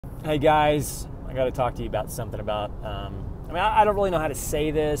Hey guys, I got to talk to you about something about, I don't really know how to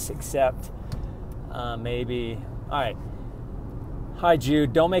say this except maybe, all right. Hi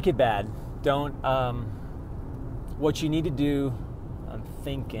Jude, don't make it bad. Don't, what you need to do, I'm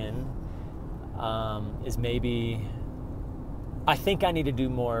thinking, is maybe, I think I need to do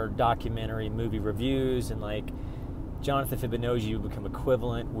more documentary movie reviews and like Jonathan Fibonacci would become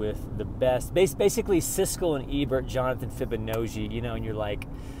equivalent with the best, basically Siskel and Ebert, Jonathan Fibonacci, you know, and you're like,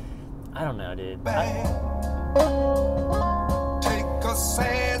 I don't know, dude.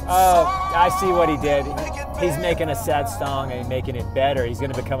 Oh, I see what he did. He's making a sad song and making it better. He's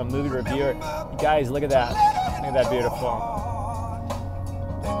going to become a movie reviewer. You guys, look at that. Look at that beautiful.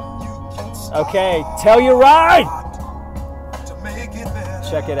 Okay, tell your ride.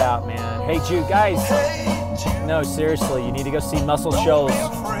 Check it out, man. Hey, Jude, guys. No, seriously, you need to go see Muscle Shoals.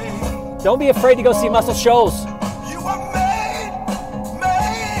 Don't be afraid to go see Muscle Shoals.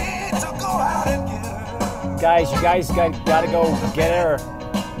 Guys, you guys gotta go get her.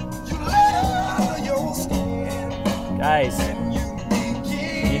 Guys,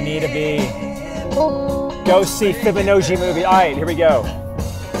 you need to go see Fibonacci movie. All right, here we go.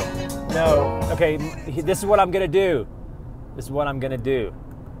 No, okay, this is what I'm gonna do. This is what I'm gonna do.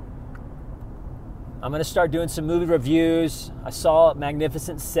 I'm gonna start doing some movie reviews. I saw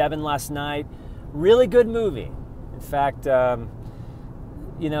Magnificent Seven last night. Really good movie. In fact,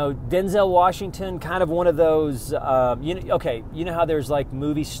 you know, Denzel Washington, kind of one of those, you know how there's like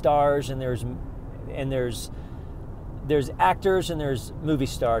movie stars and there's actors and there's movie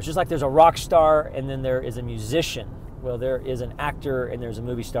stars. Just like there's a rock star and then there is a musician. Well, there is an actor and there's a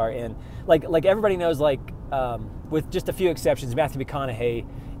movie star. And like everybody knows, like with just a few exceptions, Matthew McConaughey,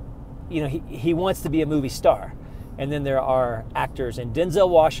 you know, he wants to be a movie star. And then there are actors. And Denzel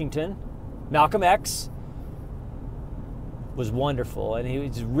Washington, Malcolm X, was wonderful, and he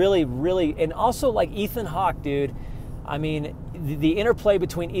was really, and also like Ethan Hawke, dude. I mean, the interplay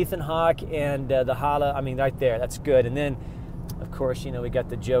between Ethan Hawke and the Holla, I mean, right there, that's good. And then, of course, you know, we got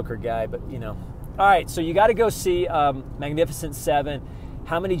the Joker guy, but you know. All right, so you got to go see Magnificent Seven.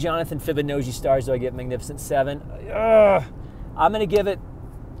 How many Jonathan Fibonacci stars do I give Magnificent Seven? I'm gonna give it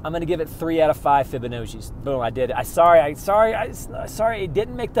 3 out of 5 Fibonacci's. Boom, I did it. Sorry, it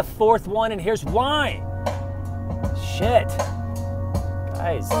didn't make the 4th one, and here's why. Shit.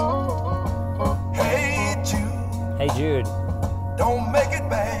 Guys. Hey Jude. Don't make it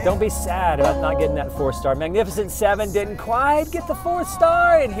bad. Don't be sad about not getting that 4th star. Magnificent Seven didn't quite get the 4th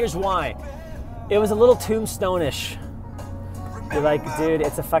star, and here's why. It was a little Tombstone-ish. You're like, dude,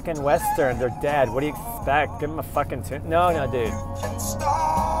 it's a fucking Western. They're dead. What do you expect? Give them a fucking tune. No, dude.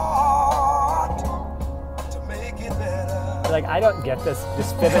 Like, I don't get this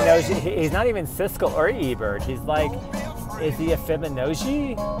Fibonacci. He's not even Siskel or Ebert. He's like, is he a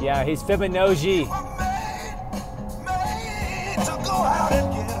Fibonacci? Yeah, he's Fibonacci.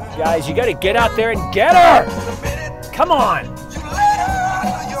 Guys, you got to get out there and get her. Come on.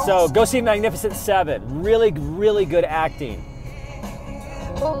 So go see Magnificent Seven. Really, really good acting.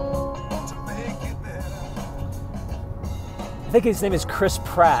 I think his name is Chris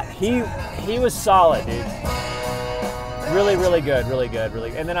Pratt. He was solid, dude. Really, really good.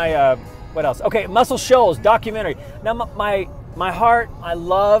 And then what else? Okay, Muscle Shoals, documentary. Now, my heart, I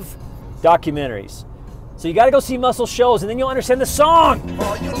love documentaries. So you got to go see Muscle Shoals, and then you'll understand the song.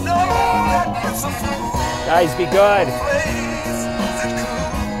 Guys, be good.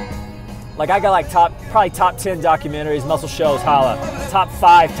 Like, I got like probably top 10 documentaries, Muscle Shoals, Holla. Top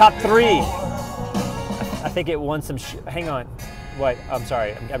 5, top 3. I think it won some, hang on. What? I'm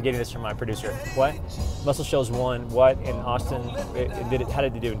sorry, I'm getting this from my producer. What? Muscle Shoals won what in Austin? How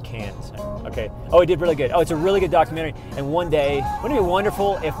did it do in Cannes? Okay. Oh, it did really good. Oh, it's a really good documentary. And one day, wouldn't it be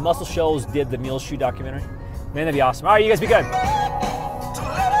wonderful if Muscle Shoals did the Mule Shoe documentary? Man, that'd be awesome. All right, you guys be good.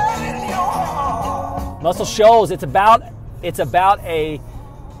 Muscle Shoals. It's about a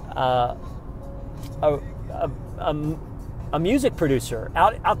music producer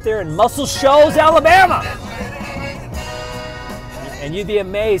out there in Muscle Shoals, Alabama. And you'd be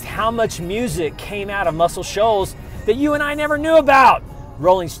amazed how much music came out of Muscle Shoals that you and I never knew about.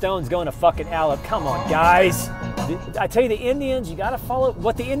 Rolling Stones going to fucking Alabama. Come on, guys. I tell you, the Indians, you got to follow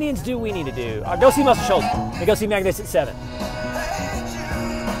what the Indians do, we need to do. Go see Muscle Shoals and go see Magnificent Seven.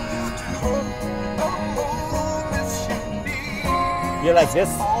 You're like, this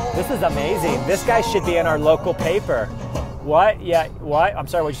is amazing. This guy should be in our local paper. What? Yeah, what? I'm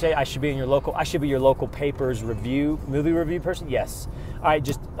sorry, what'd you say? I should be your local paper's movie review person? Yes. All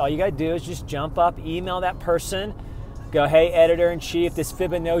right, all you gotta do is just jump up, email that person, go, hey, editor-in-chief, this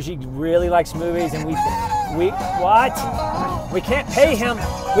Fibonacci really likes movies, and what? We can't pay him.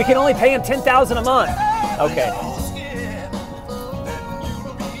 We can only pay him $10,000 a month. Okay.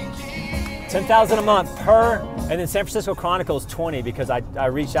 $10,000 a month per, and then San Francisco Chronicle is 20 because I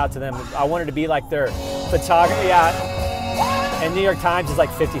reached out to them. I wanted to be like their photographer. Yeah. And New York Times is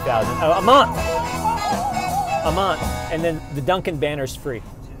like 50,000 a month. A month. And then the Duncan banner's free.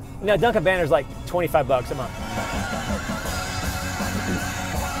 No, Duncan banner's like 25 bucks a month.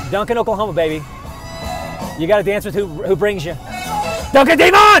 Duncan, Oklahoma, baby. You got to dance with who brings you. Duncan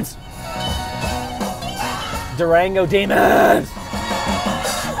Demons! Durango Demons!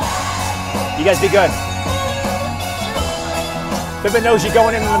 You guys be good. Pippin knows you're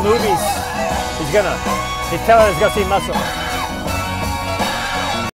going into the movies. He's telling us to go see Muscle.